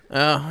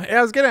Yeah,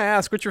 I was gonna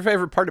ask, what's your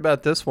favorite part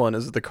about this one?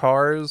 Is it the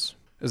cars?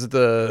 Is it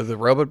the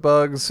robot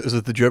bugs? Is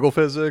it the jiggle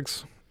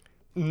physics?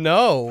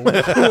 No.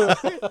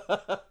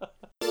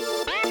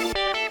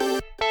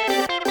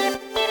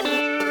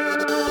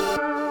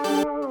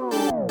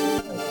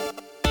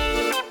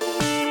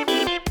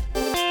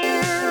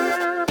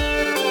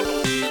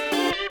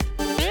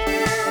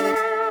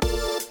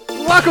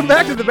 Welcome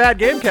back to the Bad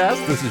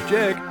Gamecast. This is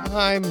Jake.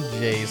 I'm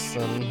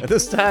Jason. At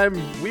this time,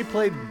 we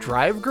played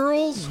Drive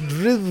Girls.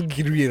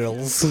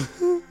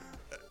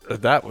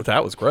 That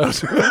was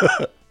gross.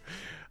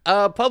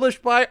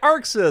 Published by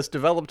ArcSys,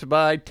 developed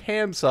by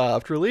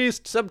Tamsoft,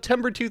 released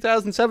September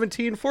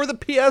 2017 for the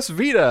PS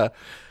Vita.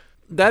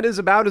 That is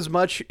about as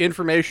much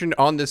information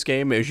on this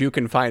game as you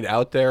can find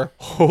out there.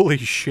 Holy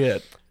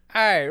shit.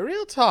 All right,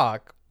 real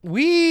talk.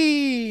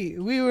 We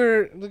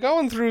were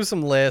going through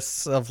some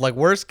lists of like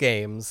worst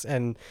games,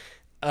 and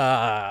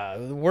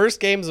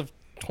worst games of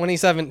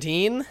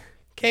 2017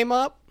 came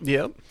up,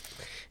 Yep.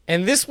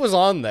 and this was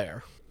on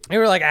there. And we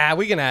were like,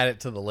 we can add it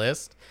to the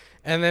list.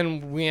 And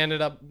then we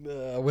ended up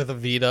with a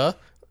Vita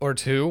or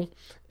two,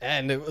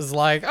 and it was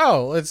like,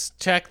 oh, let's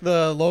check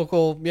the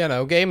local,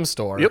 game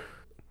store. Yep.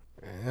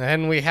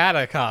 And we had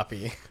a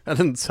copy. And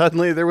then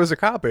suddenly there was a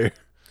copy.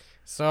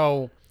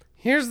 So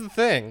here's the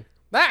thing.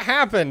 That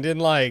happened in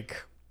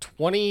like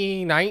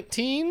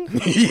 2019.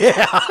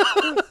 Yeah.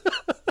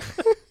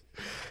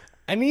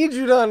 I need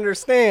you to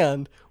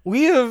understand,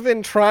 we have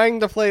been trying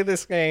to play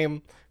this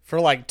game for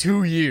like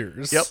 2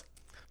 years. Yep.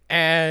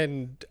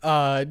 And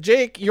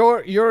Jake,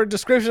 your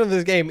description of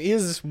this game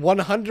is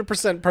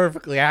 100%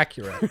 perfectly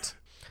accurate.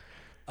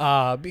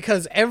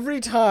 Because every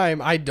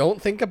time I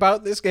don't think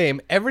about this game,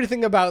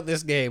 everything about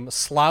this game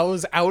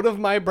sloughs out of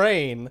my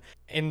brain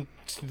into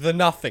the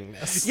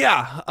nothingness.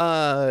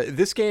 Yeah,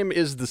 this game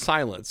is the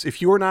silence.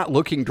 If you are not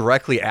looking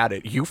directly at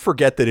it, you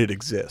forget that it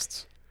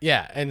exists.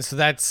 Yeah, and so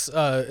that's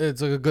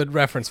it's a good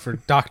reference for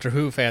Doctor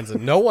Who fans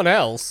and no one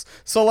else.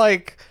 So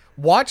like,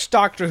 watch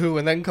Doctor Who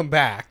and then come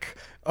back.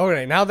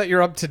 Okay, now that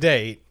you're up to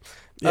date.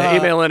 Yeah,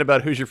 email in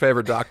about who's your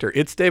favorite Doctor.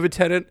 It's David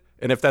Tennant,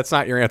 and if that's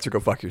not your answer, go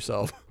fuck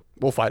yourself.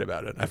 We'll fight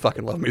about it. I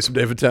fucking love me some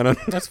David Tennant.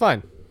 That's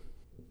fine.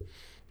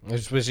 I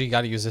just wish you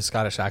got to use his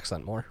Scottish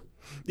accent more.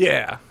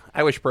 Yeah,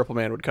 I wish Purple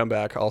Man would come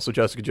back. Also,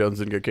 Jessica Jones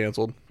didn't get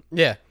canceled.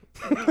 Yeah.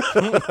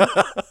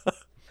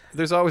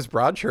 There's always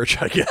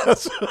Broadchurch, I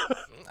guess.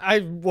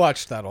 I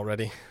watched that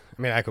already.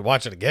 I mean, I could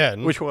watch it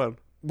again. Which one?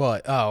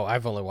 What? Oh,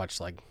 I've only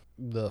watched like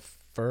the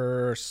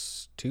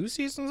first 2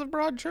 seasons of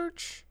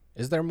Broadchurch.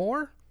 Is there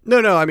more?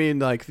 No, I mean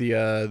like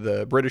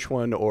the British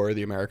one or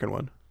the American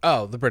one.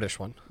 Oh, the British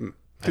one.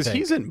 Because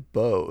he's in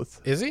both.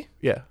 Is he?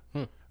 Yeah.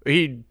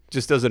 He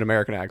just does an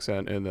American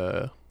accent in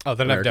the Oh,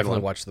 then I've American definitely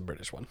one. watched the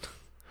British one.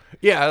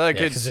 Yeah, like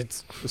Yeah, 'cause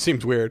it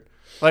seems weird.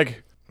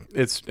 Like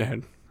it's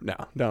no,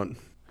 don't.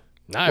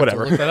 Now I have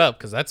Whatever. to look that up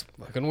because that's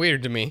fucking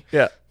weird to me.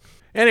 Yeah.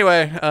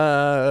 Anyway,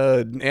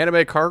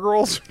 anime car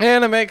girls.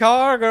 Anime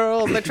car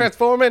girls, they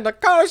transform into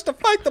cars to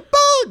fight the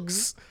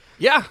bugs.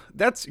 Yeah,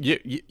 that's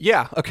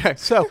yeah. Okay,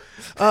 so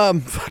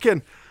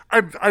fucking,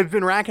 I've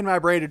been racking my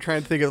brain to try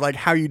and think of like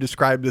how you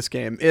describe this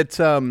game. It's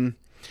a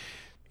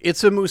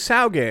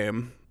Musou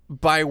game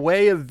by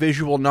way of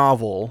visual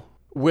novel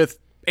with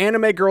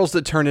anime girls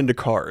that turn into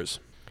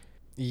cars.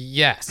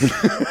 Yes.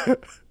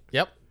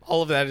 Yep,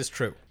 all of that is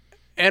true.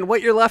 And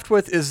what you're left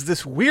with is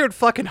this weird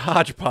fucking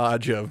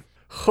hodgepodge of,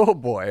 oh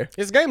boy.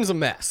 This game's a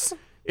mess.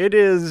 It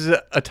is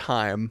a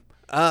time.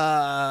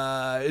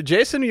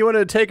 Jason, you want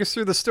to take us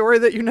through the story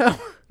that you know?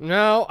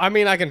 No, I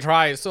mean, I can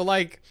try. So,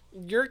 like,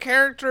 your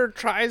character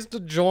tries to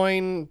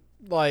join,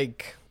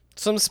 like,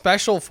 some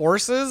special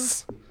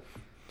forces.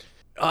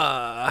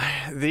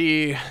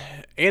 The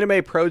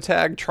anime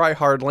protag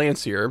Tryhard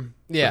Lancier,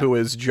 Yeah. who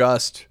is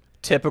just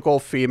typical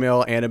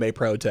female anime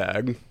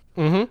protag.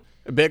 Mm-hmm.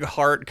 A big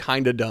heart,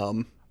 kind of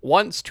dumb.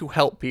 Wants to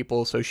help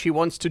people, so she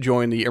wants to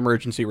join the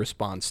emergency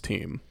response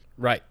team.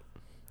 Right.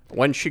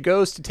 When she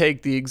goes to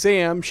take the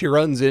exam, she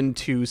runs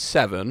into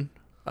Seven.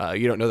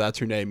 You don't know that's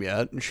her name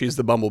yet. She's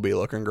the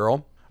bumblebee-looking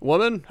girl.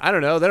 Woman? I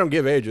don't know. They don't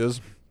give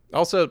ages.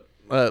 Also,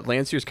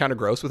 Lancier's kind of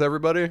gross with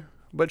everybody,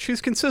 but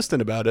she's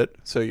consistent about it,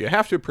 so you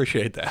have to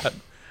appreciate that,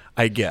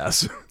 I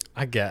guess.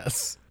 I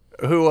guess.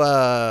 Who,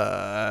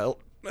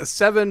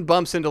 Seven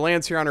bumps into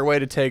Lancier on her way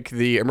to take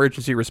the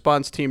emergency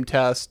response team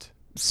test.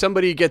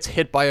 Somebody gets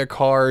hit by a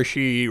car.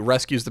 She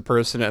rescues the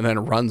person and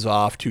then runs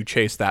off to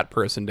chase that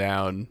person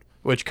down,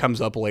 which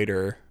comes up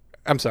later.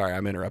 I'm sorry,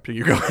 I'm interrupting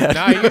you. Go ahead.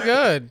 Nah, you're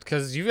good,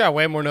 because you've got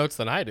way more notes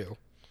than I do.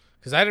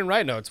 Because I didn't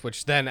write notes,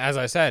 which then, as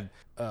I said,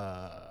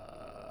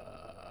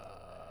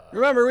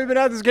 Remember, we've been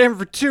at this game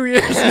for 2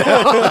 years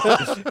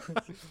now.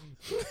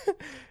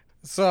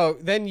 so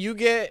then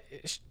the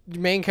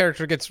main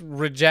character gets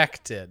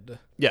rejected.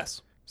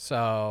 Yes.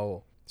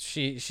 So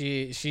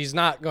she's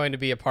not going to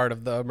be a part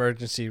of the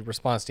emergency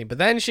response team. But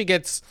then she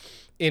gets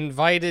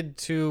invited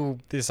to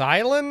this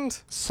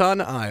island. Sun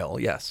Isle,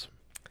 yes.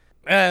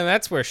 And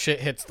that's where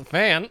shit hits the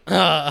fan.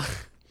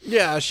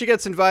 Yeah, she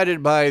gets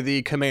invited by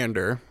the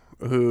commander,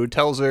 who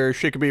tells her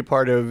she could be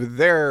part of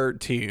their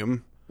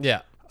team.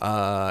 Yeah.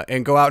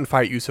 and go out and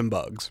fight you some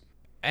bugs.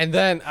 And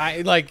then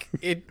I like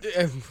it.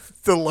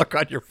 The look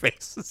on your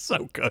face is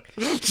so good.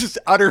 Just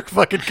utter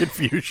fucking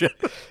confusion.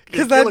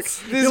 Because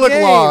that's you look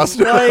game. lost.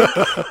 Like,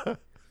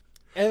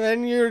 and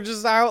then you're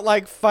just out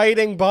like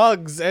fighting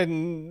bugs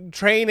and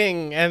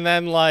training, and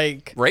then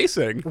like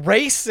Racing.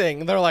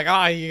 They're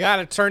like, you got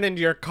to turn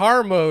into your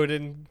car mode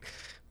and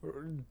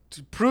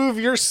to prove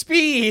your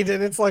speed,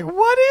 and it's like,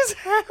 what is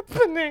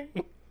happening?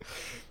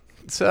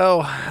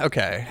 So,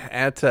 okay,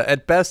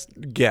 at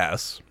best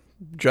guess,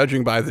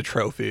 judging by the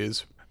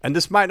trophies, and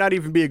this might not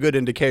even be a good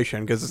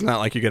indication because it's not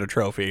like you get a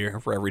trophy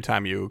for every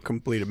time you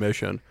complete a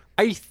mission.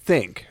 I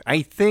think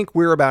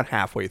we're about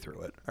halfway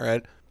through it. All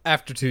right.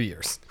 After 2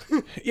 years.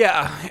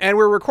 Yeah, and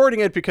we're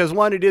recording it because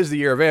 1, it is the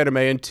year of anime,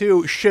 and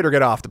 2, shit or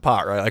get off the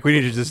pot, right? Like we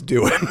need to just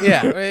do it.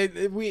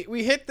 Yeah,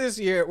 we hit this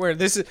year where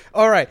this is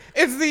all right.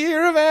 It's the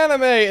year of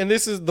anime, and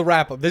this is the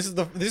wrap up. This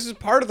is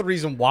part of the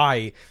reason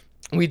why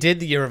we did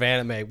the year of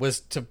anime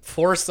was to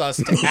force us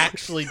to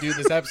actually do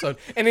this episode,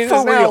 and it is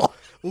For now real.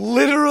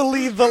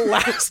 literally the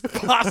last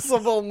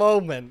possible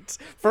moment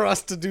for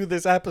us to do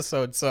this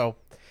episode. So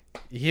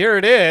here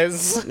it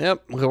is.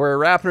 Yep, we're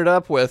wrapping it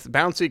up with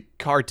bouncy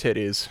car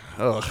titties.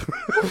 Ugh.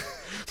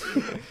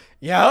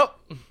 Yep.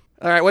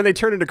 All right, when they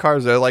turn into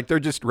cars, though, like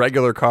they're just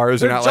regular cars.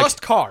 They're not just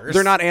like, cars.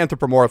 They're not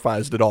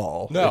anthropomorphized at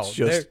all. No, it's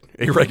just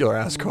a regular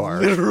ass car.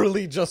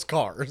 Literally just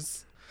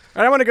cars.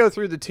 And I want to go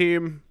through the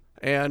team,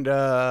 and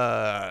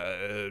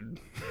yeah,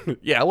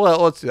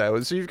 well, let's do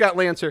that. So you've got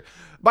Lancer.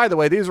 By the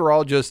way, these are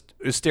all just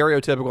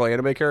stereotypical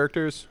anime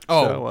characters.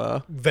 Oh,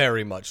 So,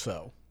 very much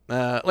so.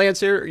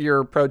 Lancer,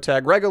 your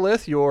protag.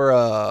 Regolith, your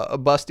a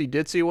busty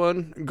ditzy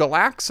one.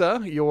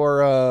 Galaxa,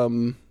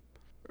 your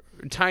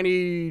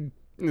tiny,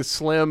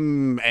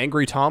 slim,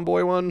 angry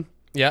tomboy one.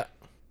 Yeah.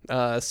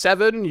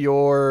 Seven,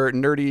 your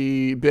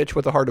nerdy bitch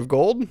with a heart of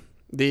gold.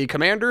 The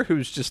commander,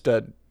 who's just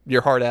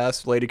your hard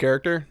ass lady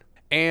character.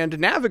 And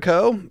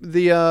Navico,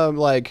 the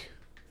like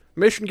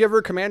mission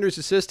giver, commander's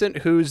assistant,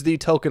 who's the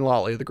token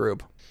lolly of the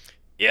group.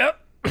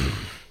 Yep.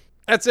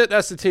 That's it.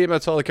 That's the team.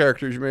 That's all the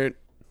characters you meet.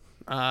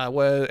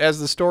 As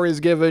the story is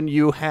given,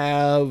 you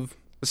have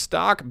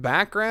stock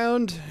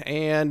background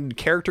and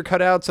character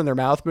cutouts and their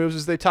mouth moves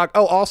as they talk.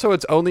 Oh, also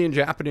it's only in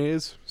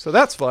Japanese, so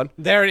that's fun.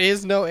 There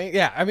is no,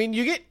 yeah. I mean,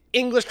 you get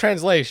English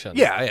translation.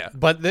 Yeah.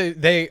 But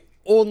they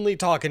only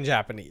talk in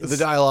Japanese. The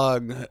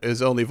dialogue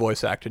is only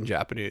voice acted in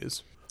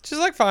Japanese. Which is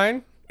like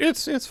fine.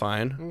 It's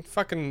fine.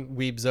 Fucking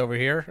weebs over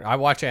here. I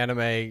watch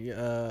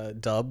anime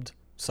dubbed,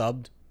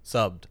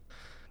 subbed.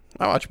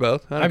 I watch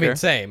both. I I mean, care.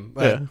 same.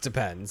 Yeah. It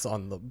depends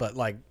on the, but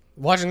like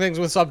watching things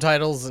with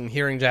subtitles and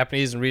hearing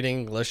Japanese and reading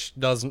English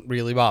doesn't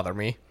really bother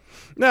me.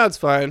 No, it's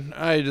fine.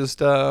 I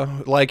just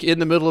like in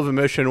the middle of a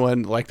mission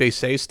when like they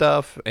say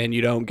stuff and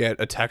you don't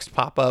get a text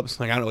pop-ups,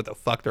 like I don't know what the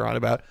fuck they're on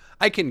about.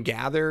 I can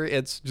gather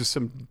it's just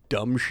some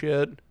dumb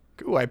shit.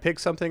 Ooh, I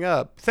picked something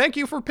up. Thank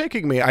you for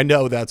picking me. I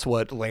know that's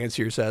what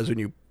Lancier says when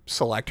you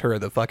select her,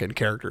 the fucking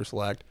character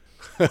select.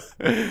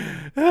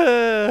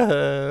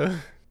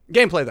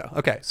 Gameplay though.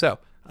 Okay, so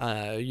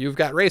you've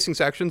got racing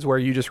sections where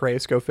you just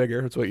race. Go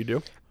figure. That's what you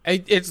do.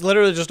 It's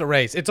literally just a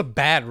race. It's a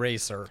bad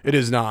racer. It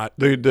is not.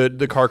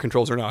 The car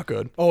controls are not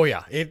good. Oh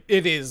yeah, it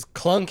is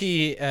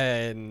clunky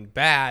and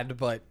bad,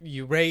 but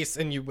you race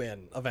and you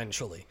win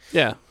eventually.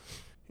 Yeah.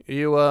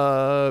 You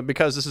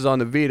because this is on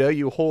the Vita,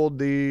 you hold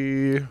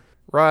the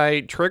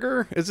right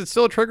trigger. Is it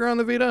still a trigger on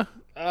the Vita?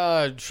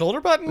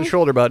 Shoulder button? The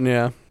shoulder button,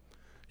 yeah.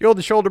 You hold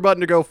the shoulder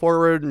button to go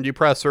forward, and you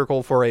press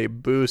circle for a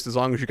boost as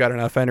long as you got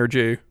enough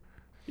energy.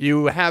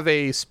 You have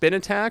a spin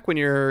attack when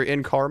you're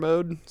in car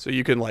mode, so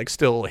you can like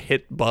still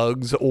hit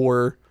bugs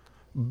or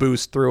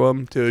boost through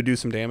them to do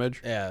some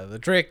damage. Yeah, the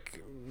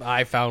trick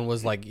I found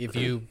was like if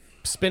you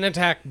spin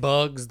attack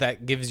bugs,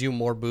 that gives you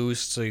more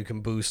boost, so you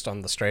can boost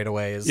on the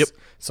straightaways. Yep.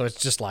 So it's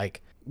just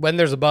like when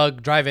there's a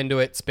bug, drive into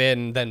it,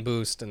 spin, then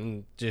boost,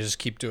 and you just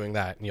keep doing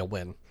that, and you'll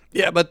win.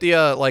 Yeah, but the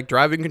like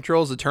driving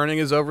controls, the turning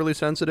is overly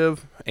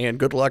sensitive, and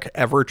good luck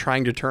ever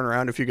trying to turn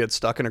around if you get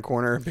stuck in a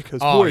corner because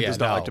boy, it does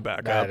not like to back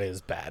up. That is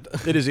bad.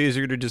 It is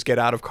easier to just get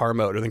out of car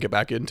mode and then get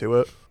back into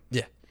it.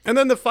 Yeah. And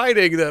then the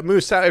fighting, the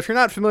Musou. If you're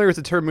not familiar with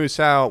the term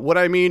Musou, what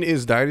I mean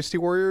is Dynasty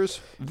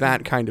Warriors,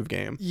 that kind of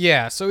game.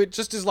 Yeah, so it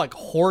just is like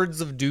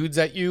hordes of dudes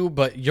at you,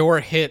 but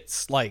your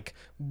hits like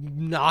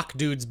knock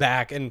dudes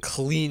back and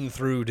clean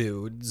through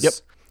dudes. Yep,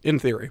 in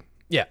theory.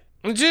 Yeah,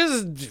 which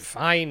is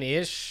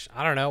fine-ish.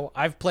 I don't know.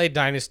 I've played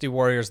Dynasty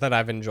Warriors that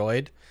I've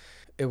enjoyed.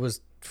 It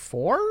was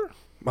 4?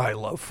 I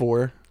love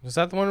 4. Was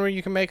that the one where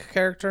you can make a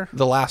character?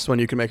 The last one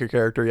you can make a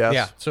character, yes.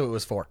 Yeah, so it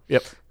was 4.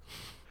 Yep.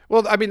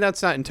 Well, I mean,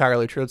 that's not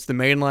entirely true. It's the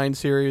mainline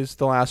series,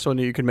 the last one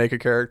you can make a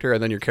character,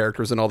 and then your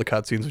characters in all the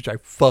cutscenes, which I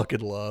fucking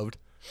loved.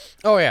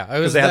 Oh yeah, it was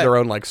Because they had their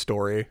own, like,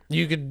 story.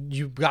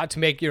 you got to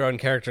make your own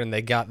character, and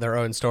they got their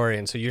oon story,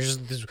 and so you're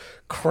just this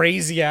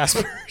crazy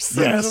ass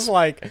person. Yes. Just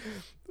like,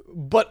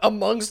 but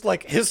amongst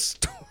like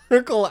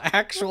historical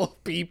actual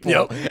people,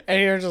 Yep.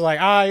 and you're just like,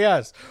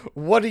 yes.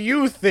 What do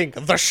you think,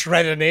 the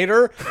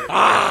Shreddinator?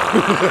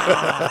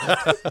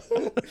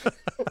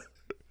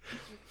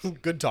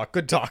 Good talk.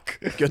 Good talk.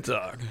 Good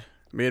dog.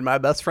 Me and my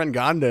best friend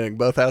Gonding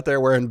both out there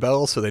wearing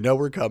bells so they know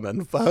we're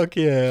coming. Fuck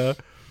yeah.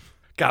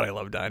 God, I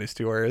love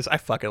Dynasty Warriors. I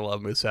fucking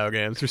love Musou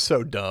games. They're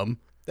so dumb.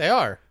 They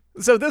are.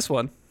 So this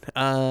one,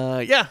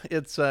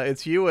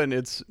 it's you and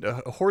it's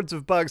hordes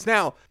of bugs.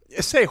 Now,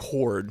 I say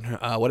horde.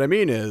 What I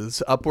mean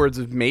is upwards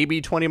of maybe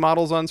 20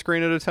 models on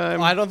screen at a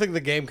time. I don't think the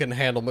game can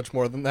handle much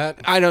more than that.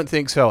 I don't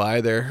think so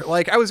either.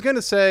 Like, I was going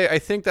to say, I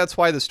think that's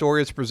why the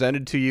story is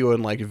presented to you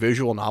in, like,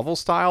 visual novel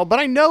style, but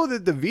I know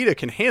that the Vita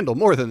can handle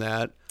more than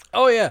that.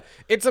 Oh, yeah.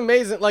 It's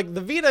amazing. Like,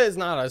 the Vita is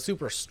not a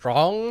super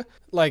strong,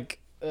 like,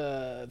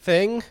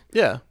 thing,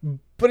 Yeah.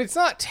 but it's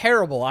not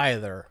terrible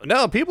either.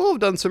 No, people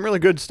have done some really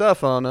good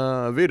stuff on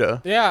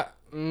Vita. Yeah,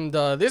 and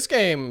this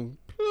game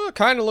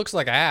kind of looks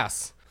like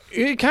ass.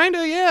 It kind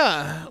of,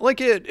 yeah. Like,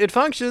 it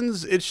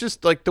functions. It's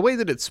just, like, the way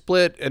that it's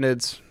split, and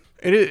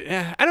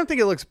I don't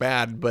think it looks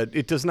bad, but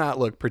it does not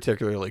look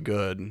particularly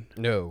good.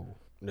 No.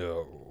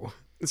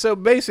 So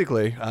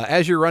basically,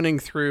 as you're running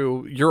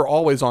through, you're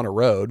always on a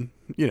road,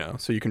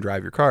 so you can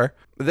drive your car.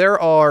 There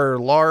are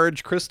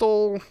large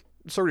crystal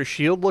sort of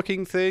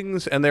shield-looking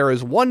things, and there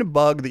is one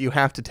bug that you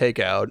have to take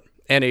out,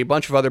 and a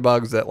bunch of other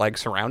bugs that, like,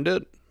 surround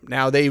it.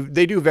 Now, they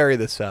do vary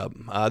this up.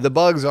 The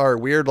bugs are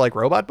weird, like,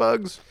 robot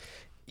bugs.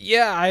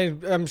 Yeah,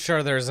 I'm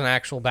sure there's an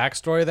actual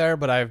backstory there,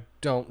 but I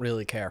don't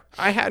really care.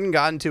 I hadn't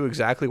gotten to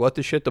exactly what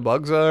the shit the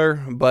bugs are,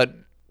 but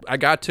I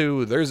got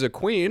to, there's a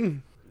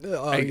queen,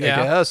 I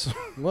guess.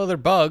 Well, they're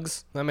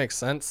bugs. That makes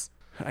sense.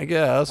 I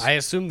guess. I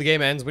assume the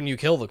game ends when you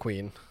kill the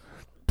queen.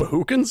 But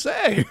who can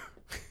say?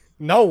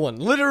 No one.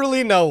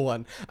 Literally no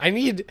one. I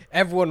need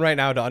everyone right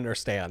now to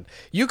understand.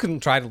 You can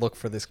try to look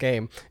for this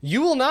game.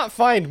 You will not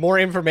find more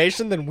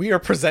information than we are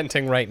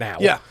presenting right now.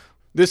 Yeah.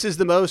 This is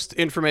the most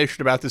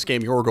information about this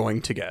game you're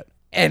going to get.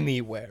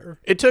 Anywhere.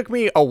 It took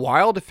me a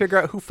while to figure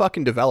out who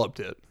fucking developed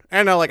it.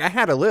 And I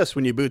had a list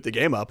when you boot the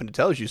game up and it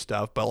tells you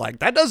stuff, but like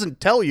that doesn't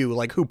tell you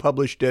like who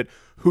published it,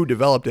 who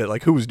developed it,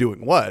 like who was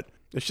doing what.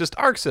 It's just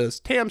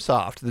Arxis,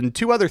 Tamsoft, then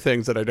two other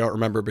things that I don't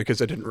remember because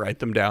I didn't write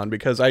them down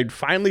because I'd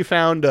finally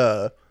found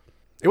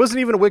it wasn't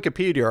even a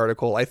Wikipedia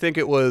article. I think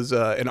it was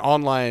an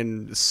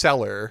online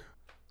seller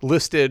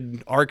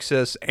listed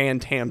Arxis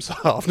and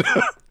Tamsoft.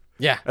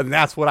 Yeah. And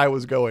that's what I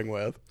was going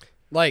with.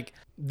 Like,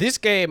 this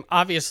game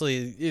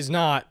obviously is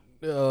not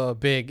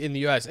big in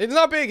the US. It's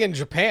not big in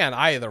Japan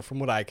either, from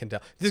what I can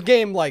tell. This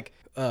game,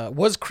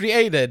 was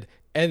created,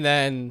 and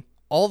then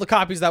all the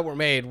copies that were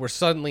made were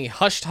suddenly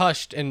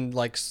hushed, and,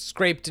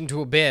 scraped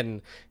into a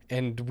bin,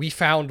 and we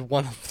found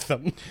one of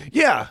them.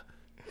 Yeah.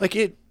 Like,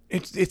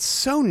 it's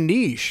so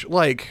niche.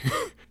 Like,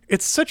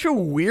 it's such a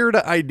weird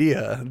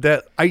idea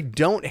that I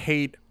don't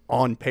hate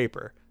on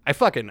paper. I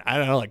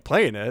don't like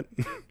playing it.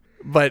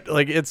 But,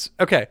 it's...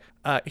 Okay,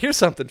 here's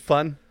something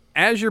fun.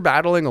 As you're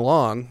battling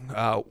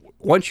along,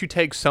 once you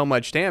take so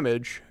much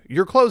damage,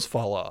 your clothes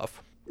fall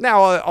off.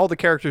 Now, all the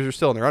characters are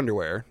still in their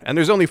underwear. And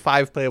there's only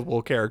 5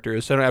 playable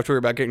characters, so I don't have to worry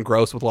about getting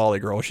gross with Lolly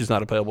Girl. She's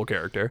not a playable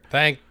character.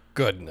 Thank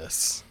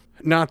goodness.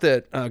 Not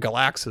that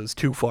Galaxa's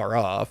too far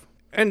off.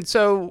 And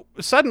so,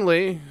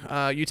 suddenly,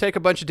 you take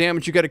a bunch of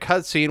damage, you get a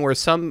cutscene where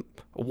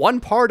one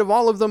part of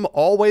all of them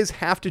always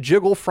have to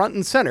jiggle front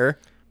and center.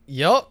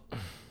 Yup.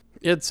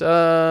 It's,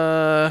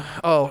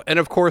 and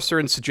of course they're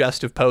in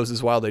suggestive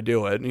poses while they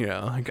do it,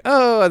 and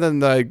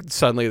then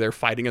suddenly they're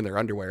fighting in their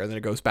underwear, and then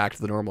it goes back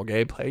to the normal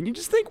gameplay, and you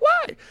just think,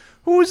 why?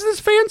 Who is this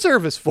fan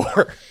service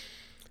for?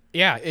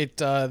 Yeah,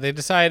 they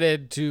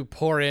decided to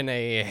pour in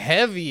a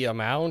heavy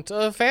amount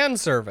of fan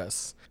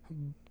service.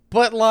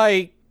 But,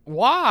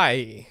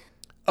 why?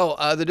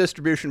 Oh, the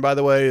distribution, by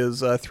the way,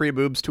 is 3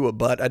 boobs to a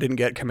butt. I didn't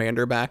get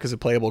Commander back as a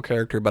playable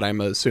character, but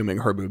I'm assuming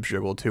her boobs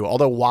jiggle too.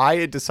 Although why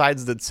it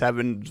decides that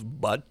 7's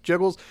butt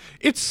jiggles,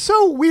 it's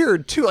so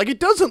weird too. Like, it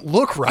doesn't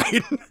look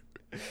right.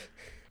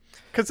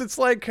 Because it's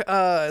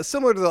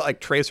similar to the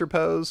Tracer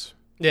pose.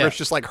 Yeah. Where it's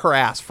just her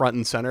ass front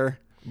and center,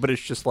 but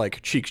it's just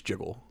cheeks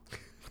jiggle.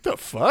 What the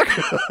fuck?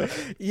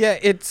 Yeah,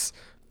 it's...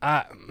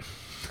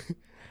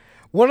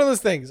 one of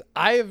those things.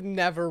 I have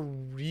never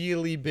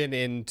really been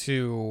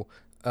into...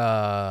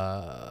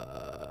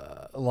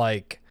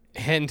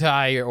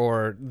 hentai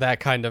or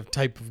that kind of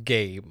type of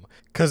game,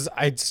 because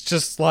it's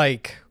just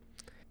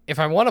if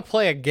I want to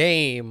play a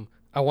game,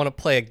 I want to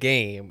play a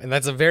game, and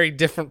that's a very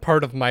different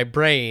part of my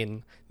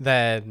brain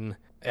than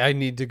I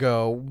need to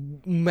go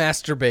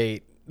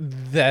masturbate.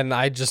 Then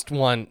I just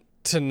want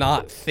to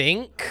not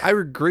think. I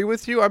agree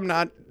with you. I'm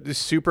not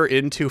super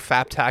into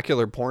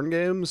faptacular porn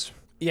games.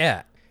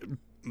 Yeah.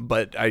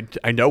 But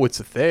I know it's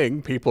a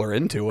thing. People are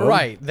into them.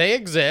 Right. They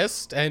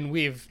exist, and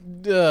we've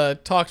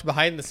talked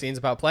behind the scenes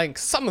about playing.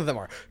 Some of them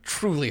are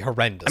truly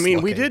horrendous. I mean,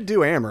 looking. we did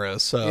do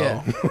Amorous, so...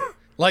 Yeah.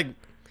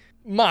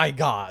 My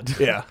God.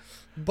 Yeah.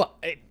 But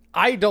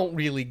I don't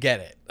really get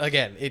it.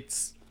 Again,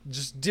 it's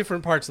just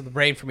different parts of the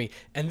brain for me.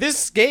 And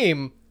this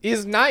game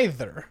is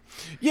neither.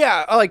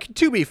 Yeah,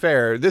 to be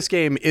fair, this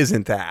game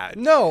isn't that.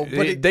 No,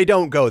 but they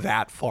don't go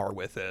that far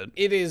with it.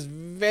 It is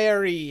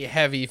very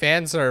heavy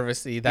fan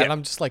servicey that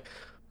I'm just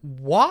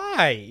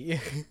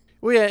why?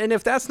 Well, yeah, and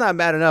if that's not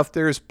bad enough,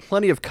 there's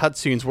plenty of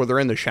cutscenes where they're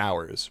in the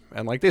showers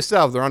and like they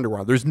still have their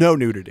underwear on. There's no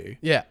nudity.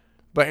 Yeah.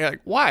 But you're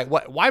like, why?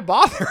 Why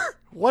bother?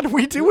 What are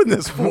we doing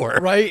this for?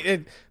 Right?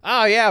 And,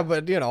 oh, yeah,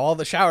 but, all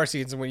the shower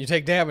scenes, and when you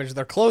take damage,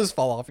 their clothes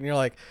fall off, and you're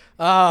like,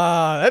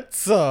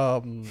 that's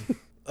a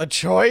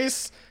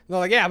choice? And they're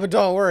like, yeah, but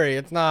don't worry,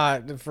 it's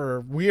not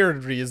for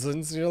weird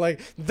reasons. And you're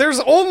like,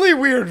 there's only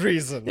weird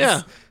reasons.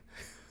 Yeah.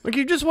 Like,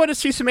 you just want to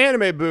see some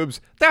anime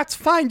boobs. That's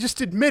fine, just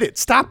admit it.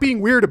 Stop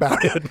being weird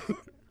about it.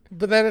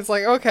 But then it's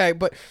like, okay,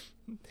 but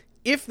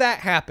if that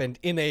happened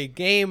in a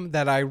game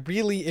that I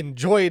really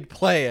enjoyed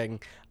playing,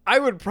 I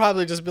would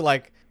probably just be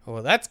like,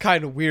 well, that's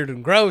kind of weird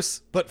and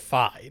gross, but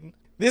fine.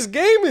 This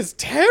game is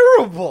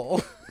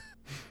terrible.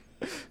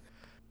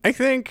 I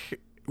think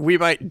we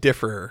might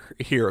differ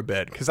here a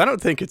bit, because I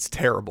don't think it's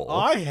terrible.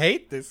 I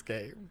hate this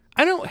game.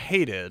 I don't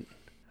hate it.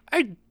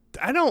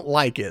 I don't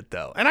like it,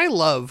 though. And I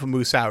love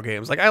Musou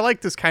games. Like, I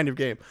like this kind of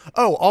game.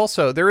 Oh,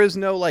 also, there is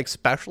no, like,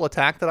 special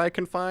attack that I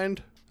can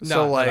find.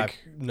 So, like,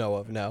 know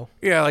of, no.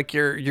 yeah, like,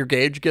 your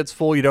gauge gets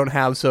full. You don't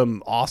have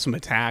some awesome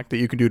attack that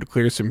you can do to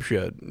clear some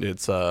shit.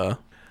 It's,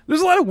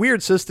 there's a lot of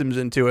weird systems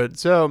into it.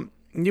 So,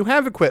 you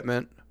have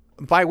equipment,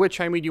 by which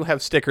I mean you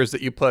have stickers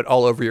that you put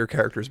all over your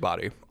character's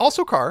body.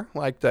 Also car.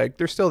 Like,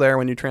 they're still there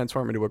when you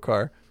transform into a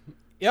car.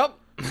 Yep.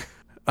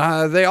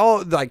 They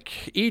all,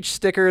 like, each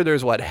sticker,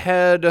 there's what,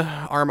 head,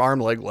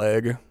 arm,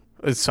 leg,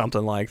 is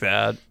something like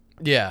that.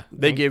 Yeah.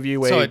 They give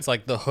you So it's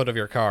like the hood of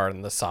your car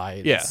and the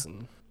sides. Yeah.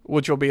 And...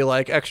 which will be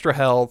like extra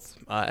health,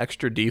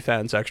 extra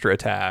defense, extra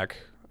attack.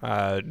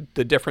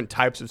 The different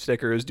types of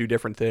stickers do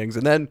different things.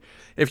 And then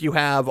if you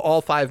have all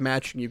 5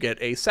 matching, you get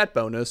a set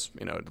bonus,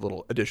 a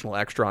little additional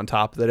extra on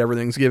top that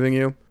everything's giving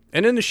you.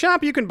 And in the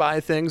shop, you can buy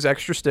things,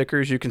 extra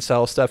stickers, you can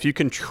sell stuff. You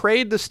can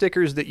trade the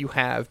stickers that you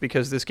have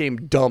because this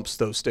game dumps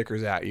those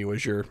stickers at you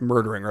as you're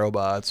murdering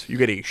robots. You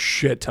get a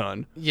shit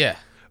ton. Yeah.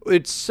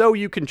 It's so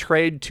you can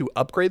trade to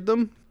upgrade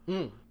them.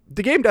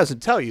 The game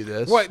doesn't tell you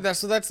this. Right,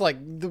 that's like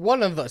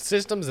one of the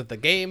systems that the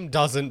game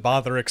doesn't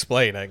bother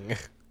explaining.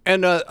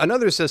 And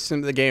another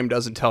system the game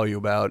doesn't tell you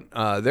about,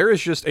 there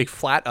is just a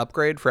flat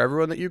upgrade for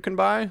everyone that you can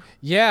buy.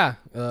 Yeah,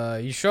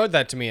 you showed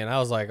that to me, and I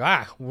was like,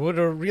 would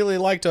have really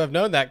liked to have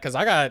known that, because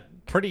I got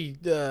pretty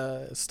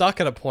stuck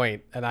at a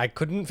point, and I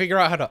couldn't figure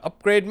out how to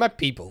upgrade my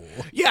people.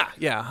 Yeah.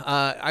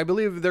 I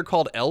believe they're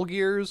called L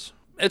gears.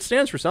 It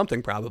stands for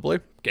something, probably.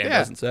 Game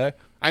doesn't say.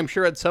 I'm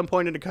sure at some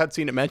point in a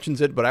cutscene it mentions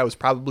it, but I was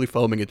probably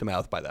foaming at the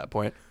mouth by that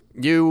point.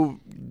 You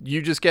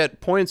just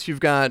get points. You've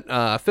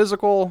got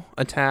physical,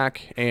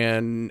 attack,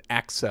 and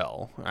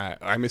accel.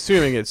 I'm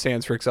assuming it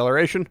stands for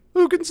acceleration.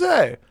 Who can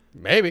say?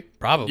 Maybe.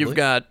 Probably. You've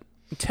got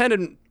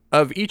 10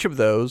 of each of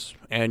those,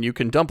 and you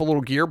can dump a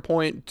little gear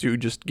point to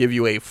just give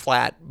you a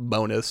flat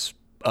bonus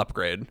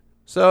upgrade.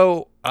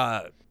 So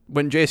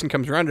when Jason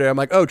comes around today, I'm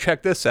like, oh,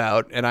 check this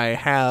out. And I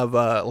have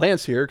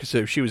Lance here,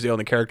 because she was the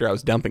only character I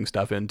was dumping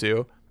stuff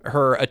into.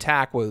 Her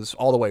attack was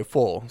all the way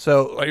full.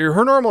 So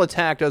her normal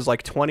attack does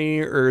like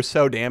 20 or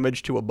so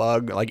damage to a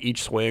bug, like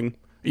each swing.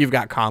 You've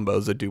got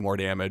combos that do more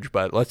damage,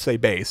 but let's say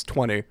base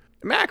 20.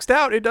 Maxed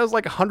out, it does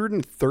like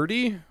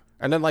 130.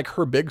 And then like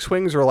her big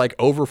swings are like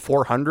over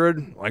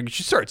 400. Like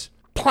she starts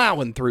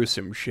plowing through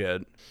some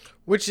shit.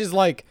 Which is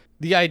like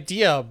the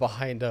idea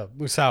behind a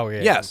Musou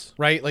game. Yes.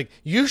 Right? Like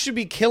you should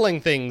be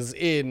killing things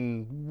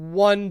in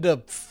 1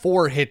 to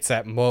 4 hits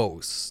at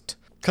most.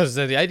 Because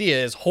the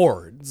idea is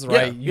hordes,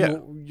 right?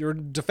 You're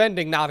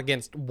defending not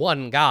against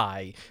one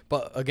guy,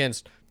 but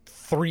against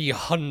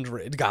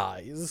 300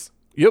 guys.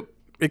 Yep.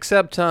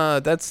 Except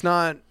that's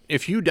not...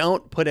 If you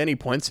don't put any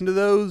points into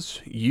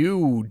those,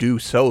 you do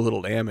so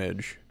little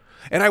damage.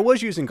 And I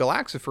was using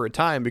Galaxa for a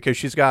time because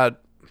she's got...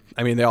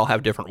 I mean, they all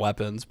have different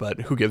weapons,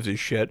 but who gives a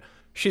shit?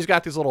 She's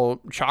got these little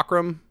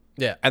chakram.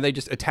 Yeah. And they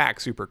just attack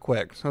super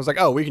quick. So I was like,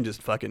 oh, we can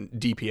just fucking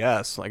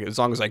DPS. Like, as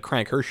long as I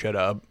crank her shit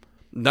up.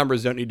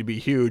 Numbers don't need to be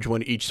huge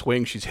when each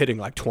swing she's hitting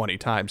like 20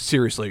 times.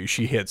 Seriously,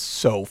 she hits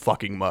so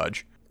fucking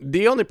much.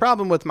 The only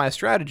problem with my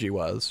strategy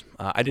was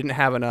I didn't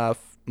have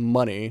enough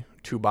money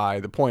to buy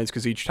the points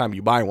because each time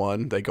you buy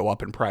one, they go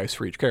up in price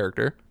for each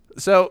character.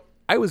 So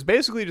I was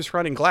basically just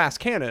running glass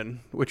cannon,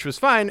 which was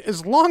fine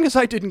as long as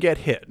I didn't get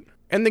hit.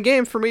 And the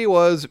game for me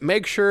was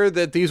make sure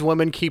that these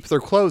women keep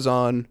their clothes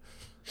on.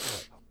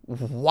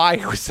 Why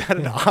was that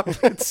an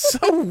option? It's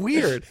so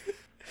weird.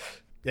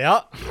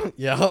 Yeah.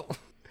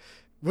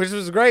 Which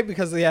was great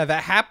because, that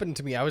happened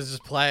to me. I was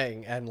just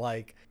playing and,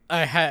 like,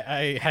 I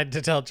had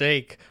to tell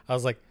Jake, I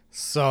was like,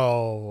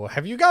 so,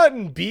 have you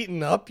gotten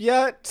beaten up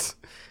yet?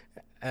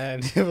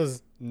 And it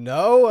was,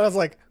 no. I was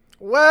like,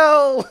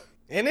 well,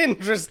 an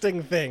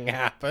interesting thing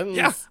happens.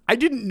 Yeah, I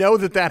didn't know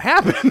that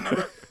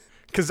happened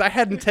because I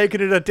hadn't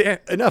taken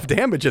enough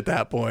damage at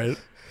that point.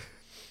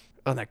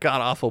 Oh, that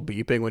god-awful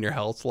beeping when your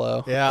health's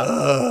low.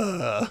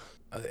 Yeah.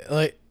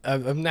 Like,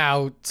 I'm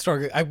now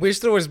struggling. I wish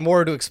there was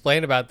more to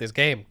explain about this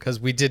game because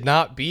we did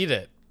not beat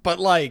it. But,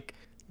 like,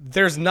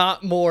 there's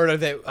not more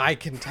that I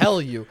can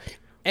tell you.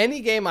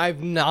 Any game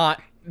I've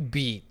not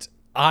beat,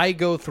 I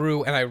go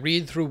through and I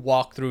read through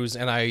walkthroughs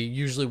and I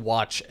usually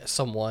watch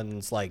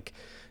someone's, like,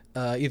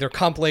 either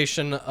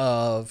compilation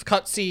of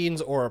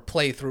cutscenes or a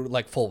playthrough,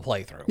 like full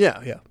playthrough.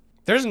 Yeah.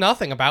 There's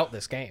nothing about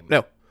this game.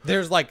 No.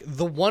 There's like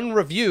the one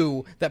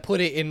review that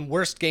put it in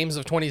worst games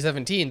of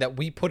 2017 that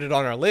we put it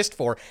on our list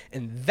for,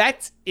 and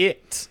that's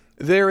it.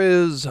 There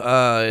is,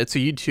 it's a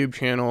YouTube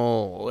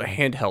channel,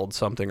 handheld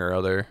something or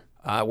other,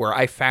 where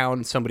I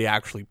found somebody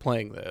actually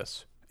playing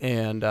this.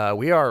 And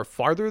we are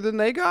farther than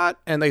they got,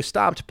 and they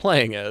stopped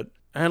playing it.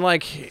 And,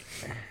 like,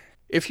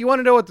 if you want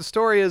to know what the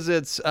story is,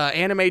 it's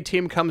anime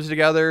team comes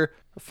together,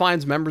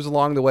 finds members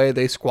along the way,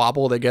 they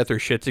squabble, they get their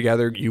shit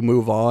together, you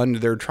move on,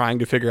 they're trying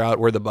to figure out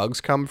where the bugs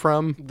come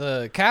from.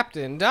 The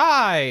captain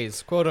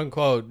dies, quote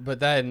unquote, but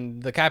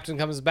then the captain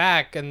comes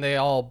back and they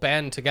all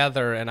band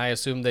together, and I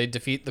assume they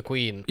defeat the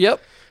queen.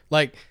 Yep.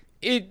 Like,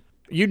 it...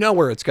 You know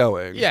where it's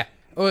going. Yeah.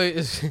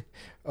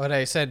 What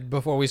I said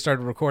before we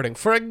started recording.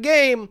 For a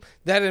game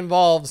that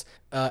involves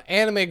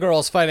anime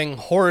girls fighting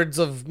hordes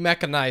of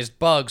mechanized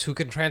bugs who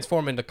can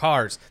transform into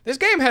cars, this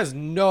game has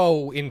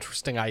no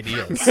interesting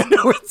ideas.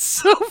 No, it's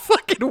so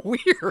fucking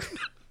weird.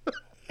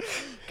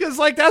 Because,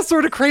 like, that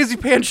sort of crazy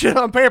pan shit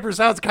on paper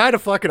sounds kind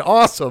of fucking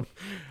awesome.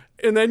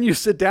 And then you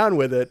sit down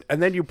with it,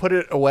 and then you put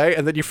it away,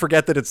 and then you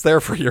forget that it's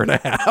there for a year and a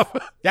half.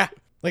 Yeah.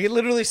 Like, it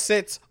literally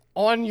sits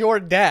on your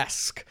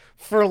desk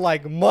for,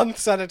 like,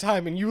 months at a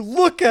time, and you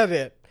look at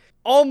it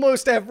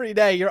almost every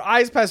day. Your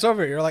eyes pass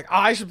over it. You're like, oh,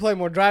 I should play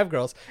more Drive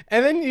Girls.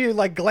 And then you,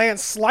 like,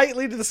 glance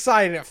slightly to the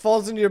side, and it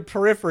falls into your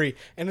periphery,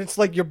 and it's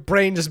like your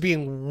brain just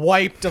being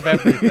wiped of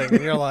everything.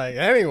 And you're like,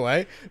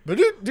 anyway.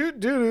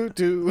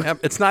 Yep,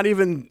 it's not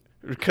even...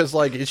 Because,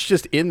 like, it's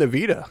just in the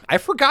Vita. I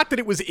forgot that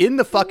it was in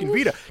the fucking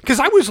Vita. Because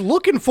I was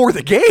looking for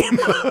the game.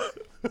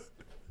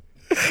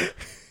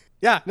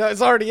 Yeah, no,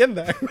 it's already in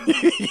there.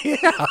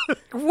 Yeah.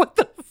 What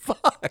the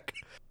fuck?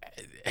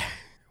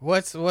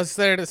 What's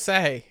there to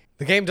say?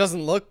 The game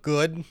doesn't look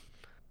good,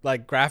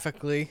 like,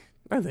 graphically.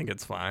 I think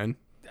it's fine.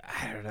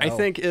 I don't know. I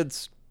think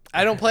it's...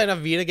 I don't play enough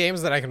Vita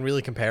games that I can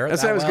really compare it.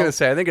 That's what I was going to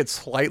say. I think it's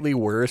slightly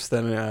worse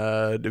than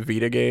the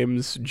Vita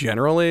games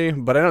generally,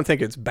 but I don't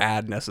think it's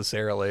bad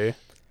necessarily.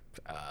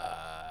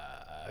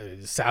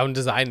 Sound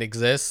design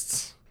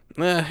exists.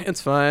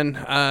 It's fine.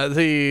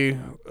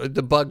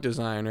 The bug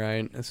design,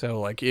 right? So,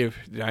 like, if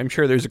I'm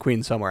sure there's a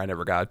queen somewhere, I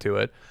never got to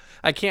it.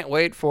 I can't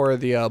wait for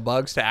the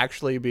bugs to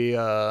actually be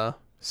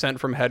sent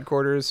from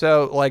headquarters.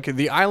 So, like,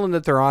 the island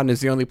that they're on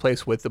is the only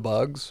place with the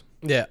bugs.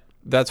 Yeah.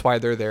 That's why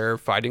they're there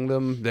fighting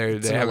them.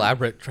 It's an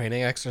elaborate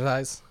training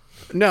exercise.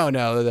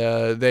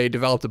 No. They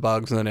developed the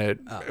bugs, and then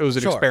it was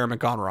an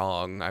experiment gone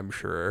wrong, I'm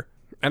sure.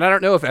 And I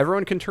don't know if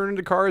everyone can turn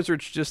into cars or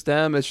it's just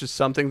them. It's just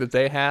something that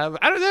they have.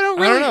 They don't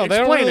know. They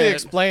don't really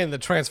explain the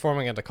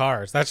transforming into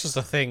cars. That's just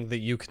a thing that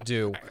you can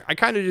do. I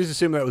kind of just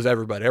assume that was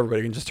everybody.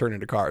 Everybody can just turn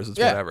into cars. It's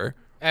whatever.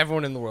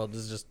 Everyone in the world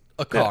is just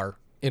a car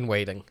in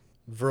waiting.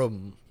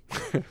 Vroom.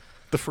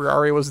 The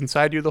Ferrari was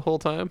inside you the whole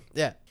time?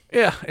 Yeah.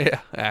 Yeah.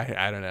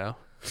 I don't know.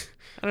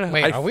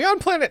 Wait, are we on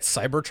planet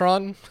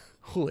Cybertron?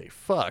 Holy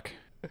fuck.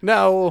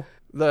 No,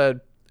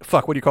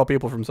 fuck, what do you call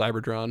people from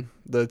Cybertron?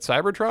 The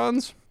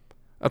Cybertrons?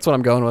 That's what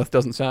I'm going with.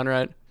 Doesn't sound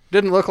right.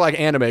 Didn't look like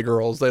anime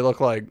girls. They look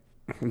like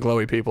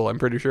glowy people, I'm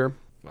pretty sure.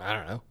 I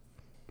don't know.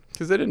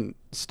 Because they didn't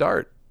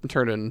start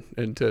turning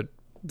into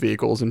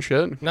vehicles and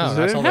shit. No,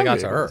 that's when they got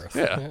to Earth.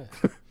 Yeah.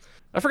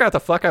 I forgot the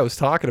fuck I was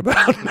talking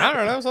about. I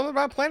don't know. Something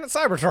about planet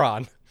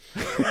Cybertron.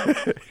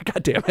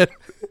 God damn it.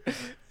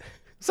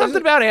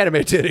 Something about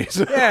anime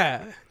titties.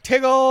 Yeah.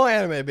 Tiggle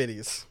anime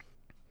biddies.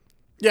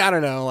 Yeah, I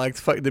don't know. Like,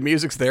 the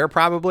music's there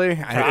probably.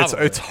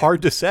 It's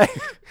hard to say.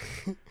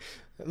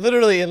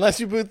 Literally, unless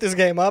you boot this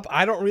game up,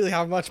 I don't really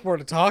have much more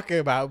to talk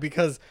about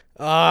because,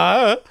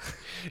 yeah,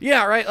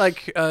 right.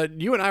 Like,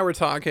 you and I were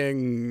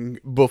talking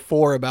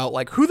before about,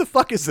 like, who the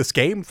fuck is this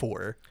game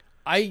for?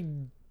 I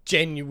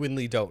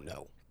genuinely don't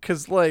know.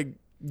 Because, like,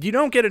 you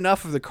don't get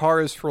enough of the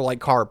cars for,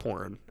 like, car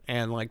porn.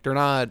 And, like,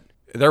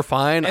 they're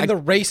fine. And the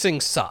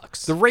racing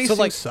sucks. The racing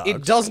so, like, sucks.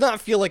 It does not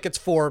feel like it's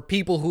for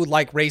people who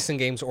like racing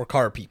games or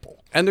car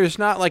people. And there's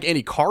not, like,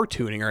 any car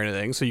tuning or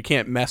anything, so you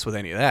can't mess with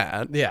any of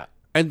that. Yeah.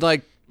 And,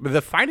 like,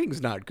 the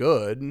fighting's not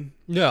good.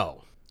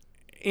 No.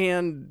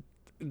 And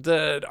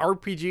the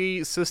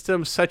RPG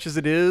system, such as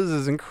it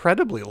is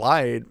incredibly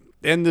light.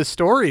 And the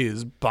story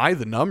is by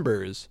the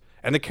numbers.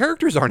 And the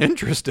characters aren't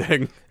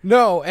interesting.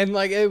 No, and,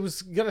 like, I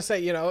was going to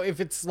say, you know, if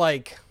it's,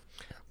 like,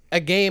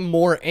 a game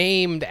more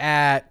aimed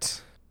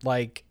at,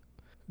 like,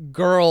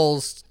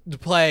 girls to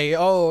play,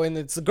 and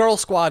it's a girl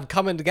squad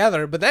coming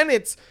together, but then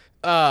it's,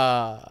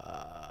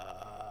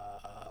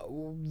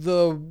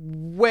 the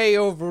way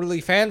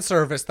overly fan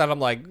service that I'm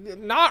like,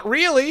 not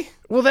really.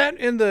 Well, that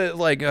and the,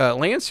 like,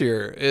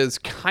 Lancier is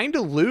kind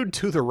of lewd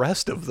to the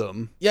rest of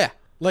them. Yeah.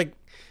 Like,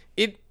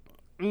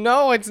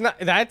 no, it's not.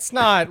 That's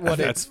not what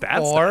it's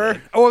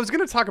for. I was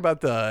going to talk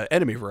about the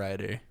enemy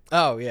variety.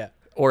 Oh, yeah.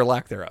 Or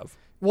lack thereof.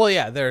 Well,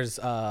 yeah, there's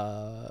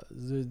the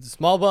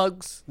small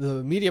bugs,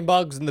 the medium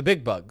bugs, and the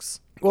big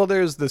bugs. Well,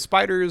 there's the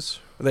spiders.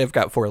 They've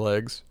got 4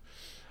 legs.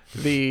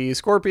 The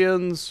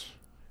scorpions,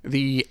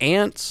 the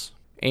ants,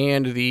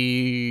 And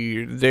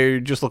they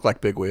just look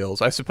like big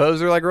wheels. I suppose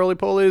they're like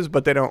roly-polies,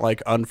 but they don't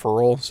like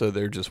unfurl, so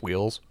they're just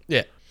wheels.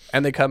 Yeah.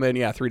 And they come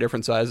in, 3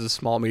 different sizes,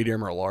 small,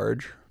 medium, or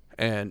large.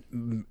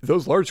 And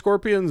those large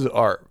scorpions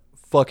are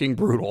fucking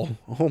brutal.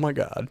 Oh my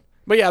god.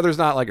 But yeah, there's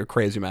not like a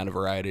crazy amount of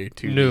variety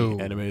to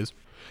the enemies.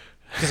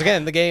 Because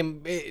again, the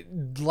game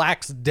it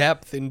lacks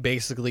depth in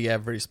basically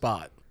every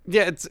spot.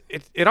 Yeah,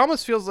 it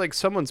almost feels like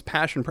someone's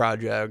passion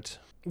project.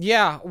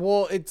 Yeah,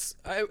 well,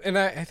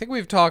 I think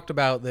we've talked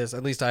about this,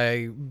 at least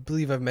I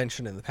believe I've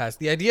mentioned in the past,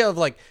 the idea of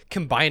like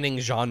combining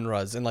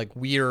genres and like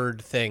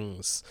weird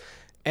things.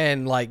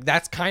 And like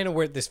that's kind of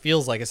where this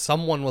feels like, is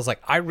someone was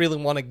like, I really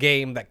want a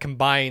game that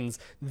combines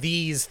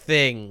these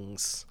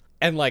things.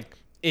 And like,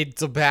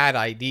 it's a bad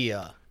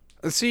idea.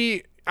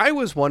 See, I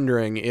was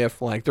wondering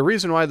if like the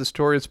reason why the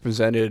story is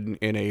presented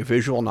in a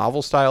visual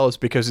novel style is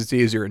because it's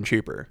easier and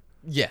cheaper.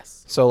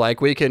 Yes. So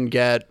like we can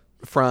get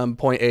from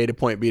point A to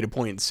point B to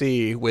point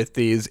C with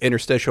these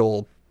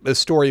interstitial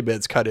story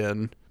bits cut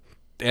in,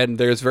 and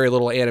there's very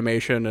little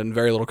animation and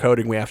very little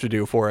coding we have to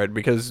do for it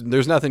because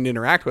there's nothing to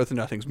interact with and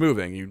nothing's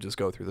moving. You just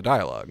go through the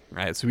dialogue,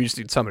 right? So we just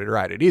need somebody to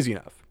write it easy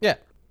enough. Yeah.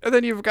 And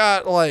then you've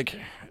got like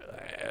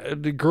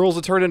the girls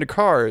that turn into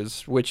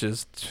cars, which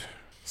is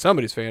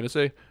somebody's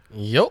fantasy.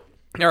 Yep.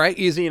 All right,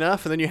 easy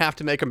enough. And then you have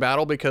to make them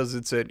battle because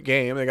it's a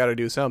game. They got to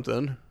do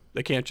something.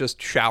 They can't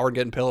just shower and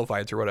get in pillow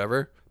fights or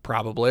whatever.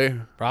 Probably.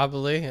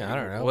 I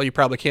don't know. Well, you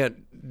probably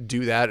can't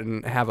do that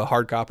and have a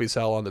hard copy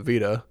sell on the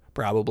Vita.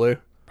 Probably.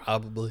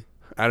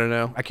 I don't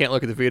know. I can't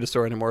look at the Vita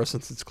store anymore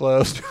since it's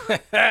closed.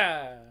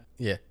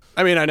 Yeah.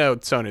 I mean, I know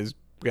Sony's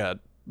got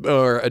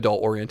more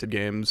adult-oriented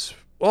games.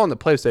 Well, on the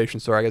PlayStation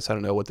store, I guess I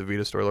don't know what the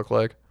Vita store looked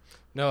like.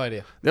 No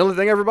idea. The only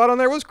thing I ever bought on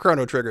there was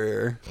Chrono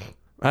Trigger.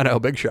 I know,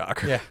 big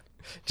shock. Yeah.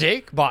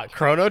 Jake bought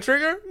Chrono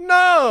Trigger?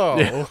 No.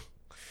 Yeah.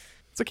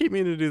 So keep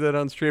meaning to do that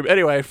on stream.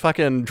 Anyway,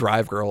 fucking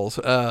Drive Girls.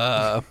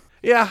 Yeah,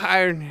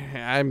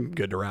 I'm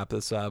good to wrap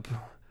this up.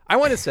 I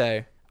want to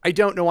say, I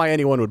don't know why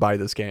anyone would buy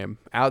this game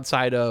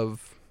outside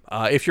of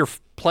if you're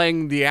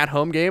playing the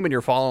at-home game and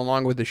you're following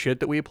along with the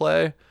shit that we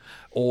play,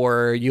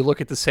 or you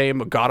look at the same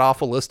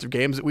god-awful list of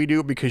games that we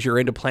do because you're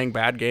into playing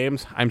bad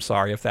games. I'm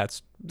sorry if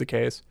that's the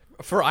case.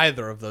 For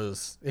either of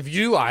those. If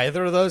you do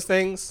either of those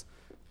things,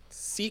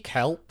 seek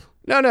help.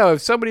 No,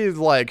 if somebody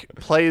like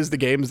plays the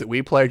games that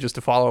we play just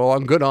to follow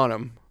along, good on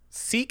them.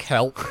 Seek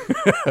help.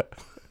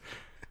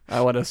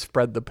 I want to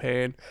spread the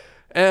pain.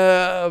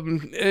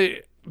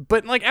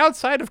 But like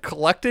outside of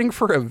collecting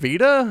for a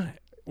Vita,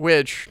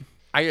 which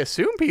I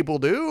assume people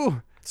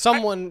do.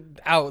 Someone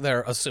out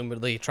there,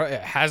 assumedly,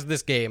 has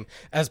this game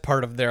as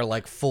part of their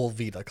like full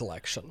Vita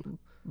collection.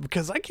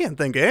 Because I can't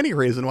think of any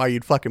reason why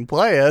you'd fucking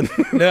play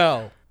it.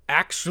 No,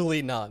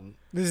 actually none.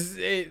 This is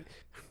it.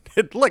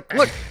 Look,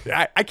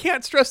 I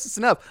can't stress this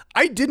enough.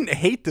 I didn't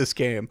hate this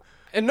game.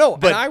 And no,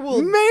 but and I will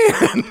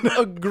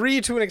agree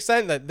to an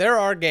extent that there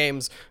are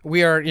games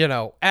we are,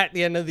 at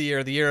the end of the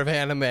year of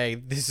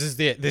anime, this is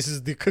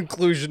the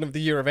conclusion of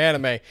the year of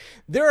anime.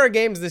 There are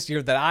games this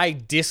year that I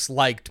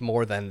disliked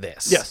more than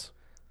this. Yes.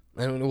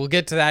 And we'll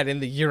get to that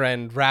in the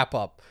year-end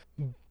wrap-up.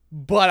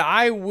 But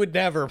I would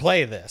never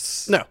play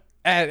this. No.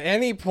 At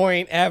any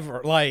point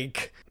ever.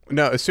 Like...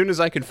 No, as soon as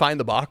I can find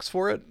the box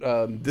for it,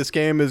 this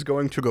game is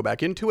going to go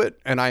back into it,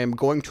 and I am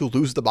going to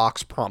lose the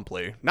box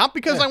promptly. Not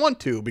because I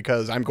want to,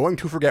 because I'm going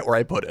to forget where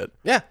I put it.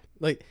 Yeah,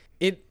 like,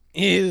 it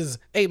is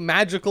a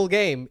magical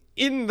game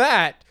in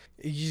that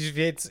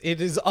it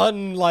is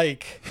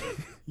unlike...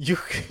 You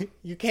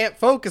can't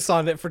focus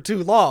on it for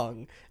too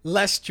long,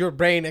 lest your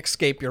brain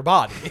escape your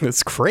body.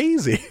 It's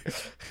crazy.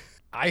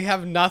 I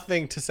have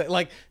nothing to say.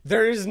 Like,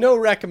 there is no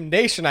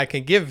recommendation I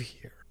can give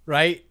here.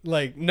 Right?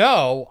 Like,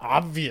 no,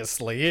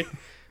 obviously.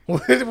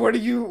 What are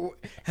you...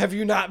 Have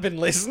you not been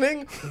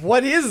listening?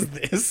 What is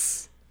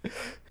this?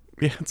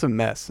 Yeah, it's a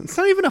mess. It's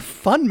not even a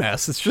fun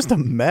mess. It's just a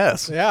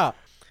mess. Yeah.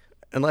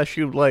 Unless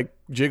you like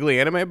jiggly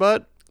anime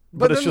butt,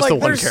 but it's just the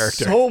one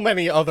character. So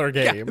many other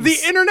games. Yeah, the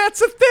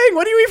internet's a thing.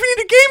 What do you even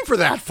need a game for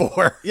that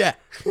for? Yeah.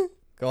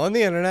 Go on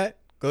the internet.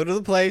 Go to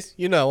the place.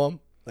 You know them.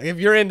 Like, if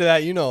you're into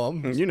that, you know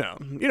them. You know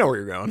where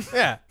you're going.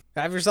 Yeah.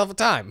 Have yourself a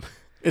time.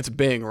 It's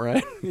Bing,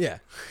 right? Yeah.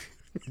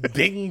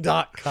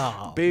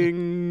 Bing.com.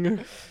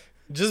 Bing.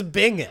 Just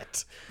Bing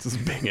it.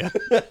 Just Bing it.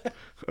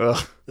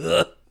 Ugh.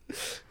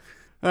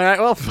 All right,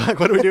 well, fuck,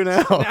 what do we do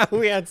now? Now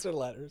we answer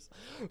letters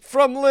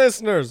from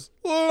listeners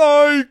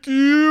like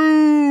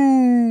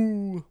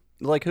you.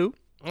 Like who?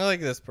 I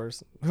like this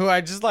person who I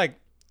just like.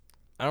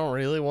 I don't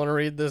really want to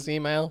read this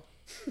email.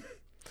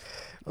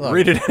 Look,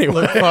 read it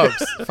anyway. Look,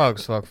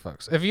 folks.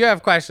 If you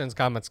have questions,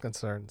 comments,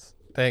 concerns,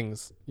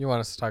 things you want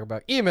us to talk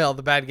about, email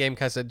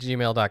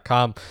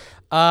thebadgamecast@gmail.com.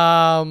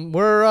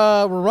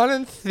 We're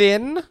running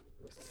thin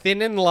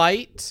and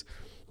light,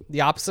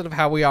 the opposite of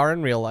how we are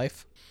in real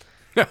life.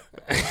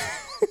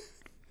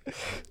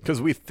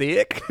 Because we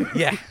thick.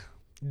 Yeah,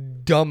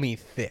 dummy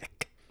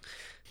thick.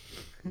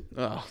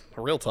 Oh,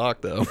 real talk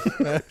though.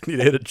 Need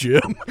to hit a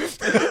gym.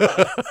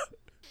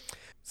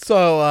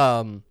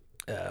 So,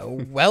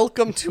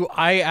 welcome to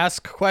I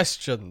Ask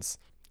Questions,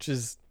 which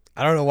is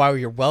I don't know why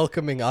you're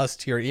welcoming us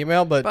to your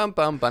email, but Bum,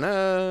 bum,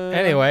 ba-da.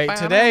 anyway,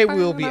 today we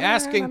will be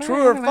asking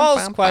true or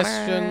false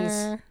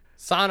questions.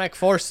 Sonic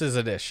Forces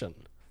Edition.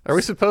 Are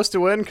we supposed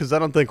to win? Because I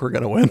don't think we're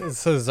going to win.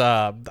 This is,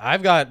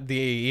 I've got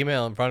the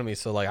email in front of me,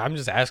 so like I'm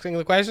just asking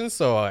the questions,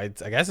 so I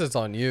guess it's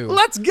on you.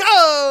 Let's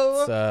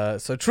go!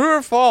 So true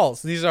or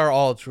false? These are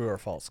all true or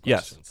false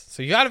questions. Yes.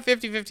 So you got a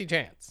 50-50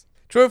 chance.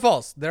 True or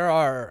false? There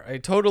are a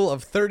total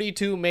of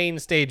 32 main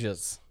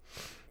stages.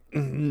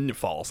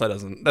 False.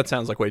 That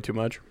sounds like way too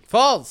much.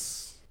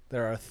 False.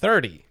 There are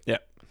 30. Yeah.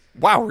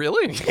 Wow,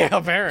 really? Yeah,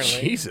 apparently.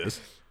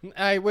 Jesus.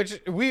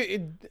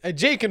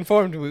 Jake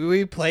informed me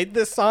we played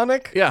this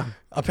Sonic. Yeah.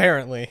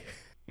 Apparently.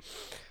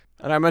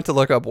 And I meant to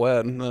look up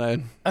when.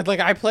 And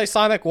I play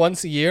Sonic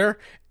once a year,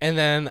 and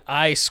then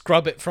I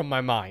scrub it from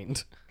my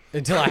mind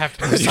until I have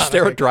to play you Sonic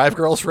stare at again. Drive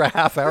Girls for a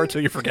half hour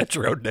till you forget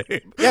your own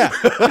name. Yeah.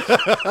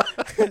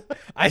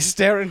 I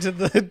stare into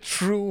the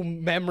true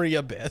memory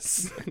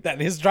abyss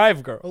that is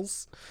Drive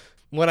Girls.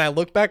 When I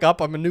look back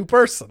up, I'm a new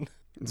person.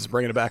 Just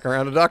bringing it back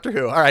around to Doctor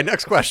Who. All right,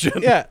 next question.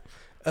 Yeah.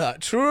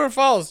 True or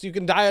false, you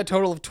can die a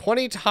total of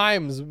 20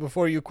 times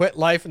before you quit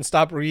life and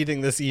stop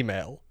reading this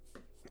email.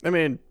 I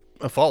mean,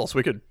 false.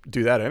 We could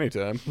do that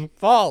anytime.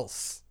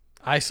 False.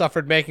 I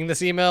suffered making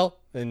this email,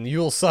 and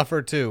you'll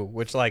suffer too.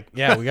 Which, we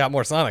got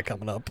more Sonic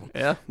coming up.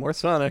 Yeah, more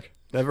Sonic.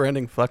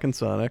 Never-ending fucking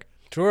Sonic.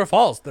 True or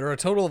false, there are a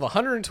total of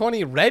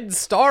 120 red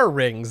star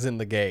rings in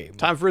the game.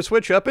 Time for a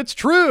switch up. It's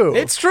true.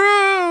 It's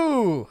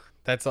true!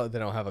 That's all, they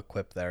don't have a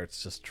quip there.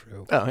 It's just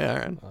true. Oh, yeah, all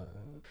right.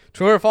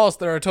 True or false,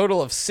 there are a total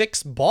of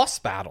 6 boss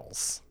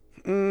battles.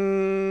 I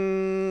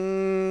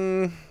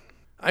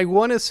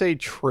want to say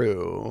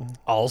true.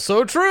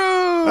 Also true!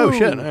 Oh,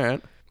 shit. All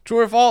right. True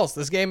or false,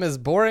 this game is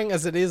boring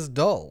as it is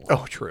dull.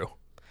 Oh, true.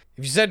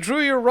 If you said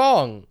true, you're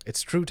wrong.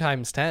 It's true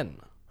times 10.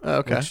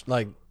 Okay. Which,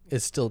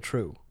 is still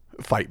true.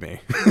 Fight me.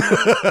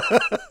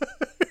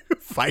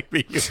 Fight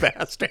me, you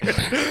bastard.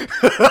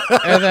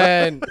 And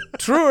then,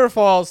 true or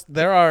false,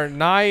 there are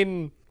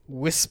 9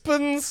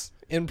 Wispons,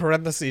 in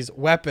parentheses,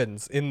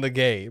 weapons in the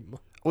game.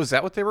 Was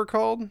that what they were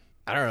called?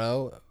 I don't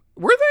know.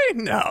 Were they?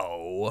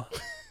 No.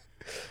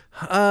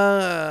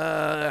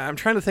 I'm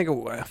trying to think of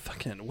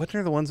what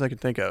are the ones I could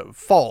think of?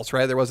 False,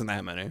 right? There wasn't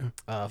that many.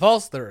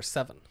 False, there are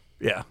 7.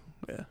 Yeah.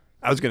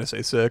 I was gonna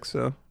say 6.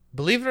 So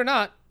Believe it or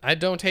not, I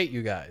don't hate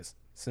you guys.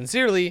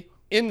 Sincerely,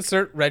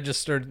 insert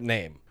registered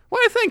name.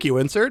 why? Thank you.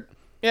 Insert.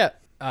 Yeah.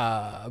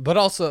 But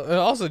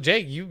also,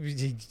 Jake, you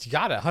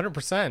got it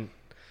 100%.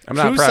 I'm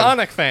not True proud.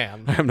 Sonic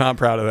fan. I'm not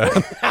proud of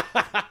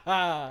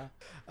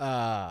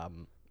that.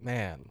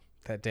 Man,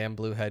 that damn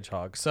blue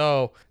hedgehog.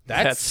 So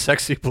That that's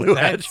sexy blue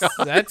hedgehog.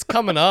 that's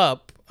coming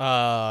up.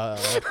 Oh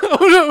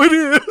no, it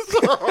is.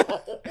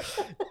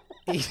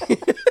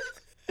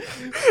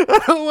 I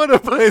don't want to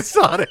play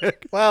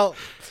Sonic. Well,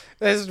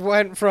 this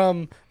went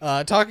from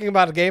talking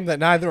about a game that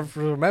neither of us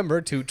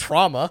remember to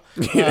trauma.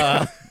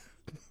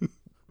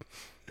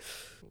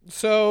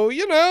 So,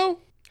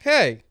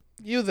 hey,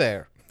 you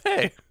there,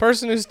 Hey.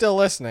 person who's still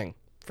listening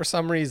for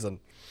some reason,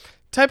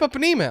 type up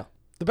an email,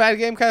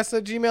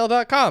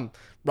 thebadgamecast@gmail.com.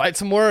 Write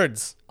some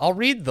words. I'll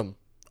read them.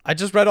 I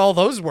just read all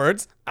those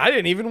words. I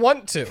didn't even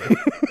want to.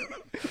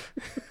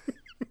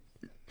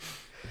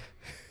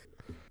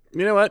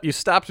 You know what? You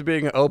stopped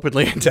being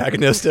openly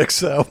antagonistic,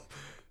 so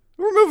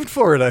we're moving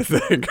forward, I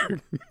think.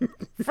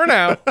 For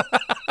now.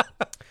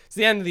 It's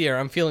the end of the year.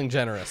 I'm feeling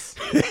generous.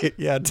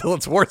 Yeah, until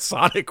it's more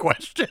Sonic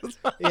questions.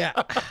 Yeah.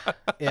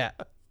 Well,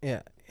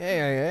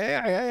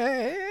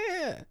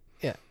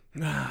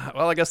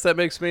 I guess that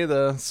makes me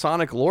the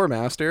Sonic lore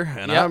master,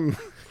 and Yep.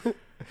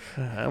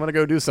 I'm gonna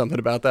go do something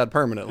about that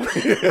permanently.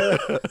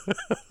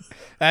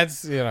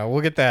 That's,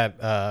 we'll get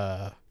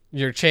that,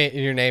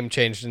 your name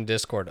changed in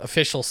Discord.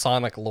 Official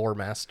Sonic lore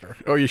master.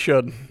 Oh, you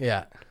should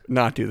Yeah.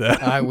 not do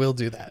that. I will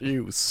do that.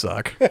 You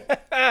suck.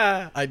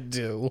 I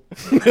do.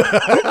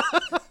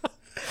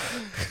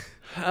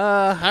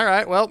 All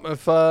right. Well,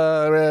 if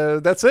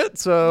that's it.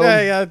 So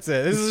Yeah, that's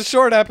it. This is a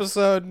short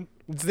episode.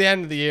 It's the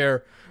end of the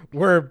year.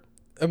 We're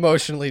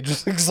emotionally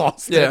just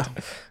exhausted.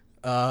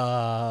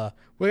 Yeah.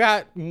 We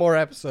got more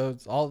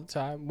episodes all the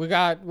time. We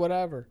got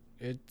whatever.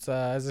 It's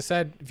as I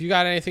said, if you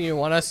got anything you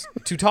want us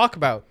to talk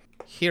about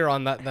here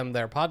on That Them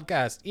There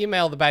podcast,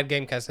 email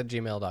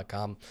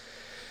thebadgamecast@gmail.com.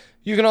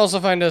 You can also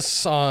find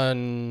us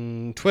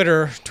on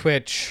Twitter,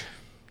 Twitch,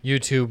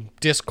 YouTube,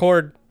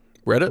 Discord,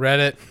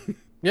 Reddit.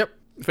 Yep.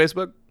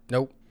 Facebook.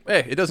 Nope.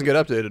 Hey, it doesn't get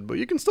updated, but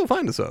you can still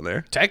find us on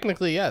there.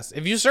 Technically, yes.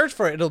 If you search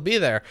for it, it'll be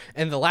there.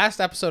 And the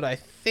last episode, I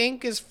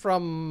think, is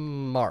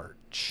from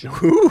March.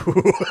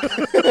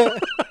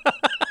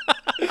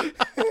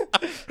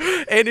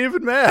 Ain't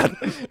even mad.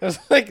 There's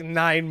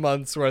 9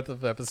 months worth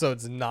of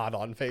episodes not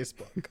on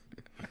Facebook.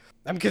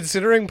 I'm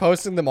considering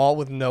posting them all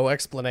with no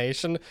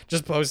explanation.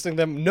 Just posting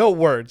them, no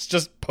words.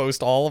 Just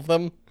post all of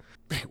them.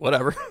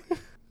 Whatever.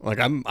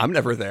 I'm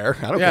never there.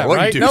 I don't Yeah, care what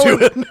right? you do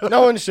to it.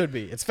 No one should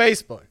be. It's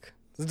Facebook.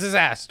 It's a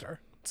disaster.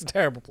 It's a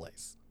terrible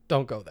place.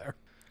 Don't go there.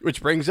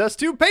 Which brings us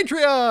to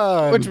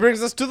Patreon. Which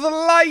brings us to the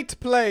light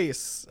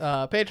place.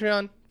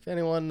 Patreon, If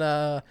anyone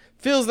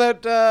feels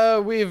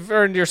that we've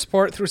earned your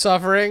support through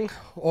suffering,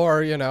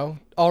 or,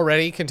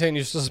 already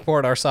continues to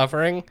support our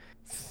suffering,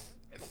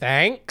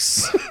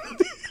 thanks.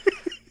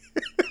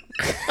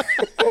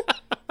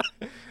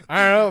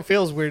 I don't know, it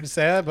feels weird to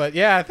say that, but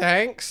yeah,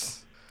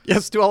 thanks.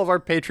 Yes, to all of our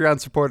Patreon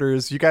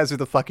supporters, you guys are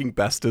the fucking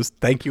bestest.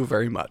 Thank you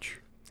very much.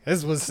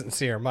 His was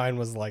sincere. Mine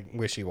was like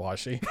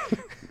wishy-washy.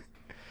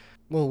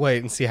 We'll wait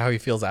and see how he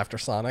feels after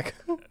Sonic.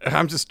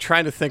 I'm just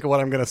trying to think of what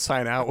I'm going to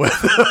sign out with.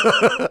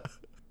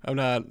 I don't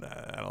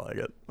like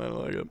it.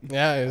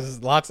 Yeah,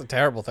 there's lots of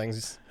terrible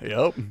things.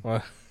 Yep.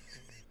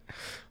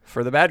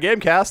 For the Bad Game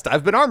Cast,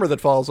 I've been Armor That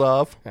Falls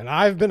Off. And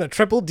I've been a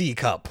triple D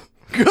cup.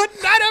 Good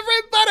night,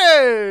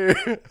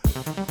 everybody!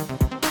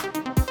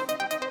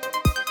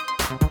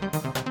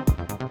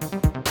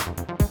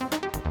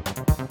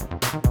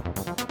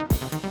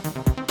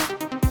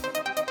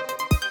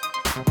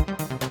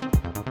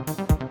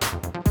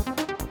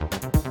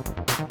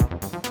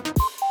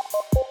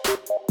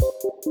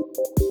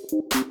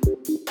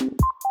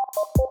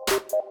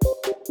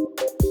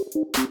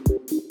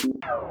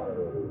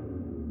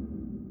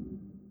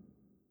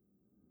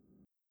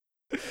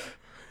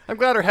 I'm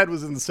glad her head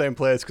was in the same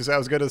place because I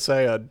was going to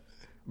say a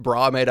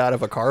bra made out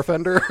of a car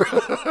fender.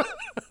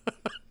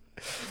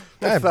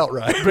 That felt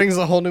right. Brings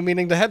a whole new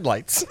meaning to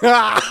headlights.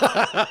 Yeah,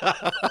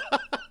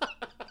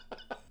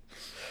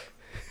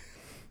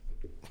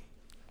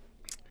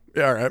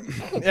 all right.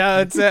 Yeah,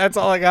 that's it. That's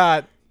all I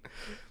got.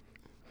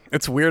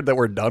 It's weird that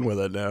we're done with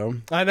it now.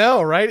 I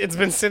know, right? It's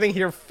been sitting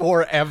here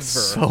forever.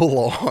 So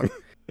long.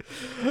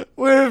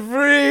 We're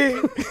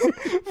free.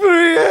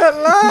 Free at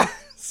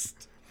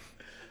last.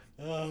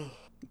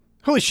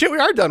 Holy shit, we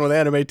are done with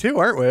anime too,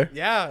 aren't we?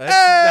 Yeah,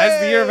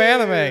 that's the year of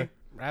anime.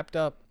 Wrapped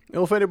up.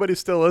 Well, if anybody's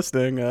still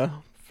listening,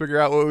 figure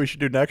out what we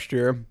should do next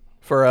year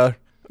for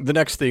the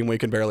next theme we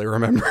can barely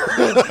remember.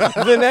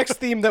 The next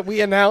theme that we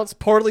announce,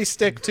 poorly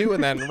stick to,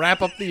 and then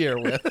wrap up the year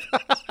with.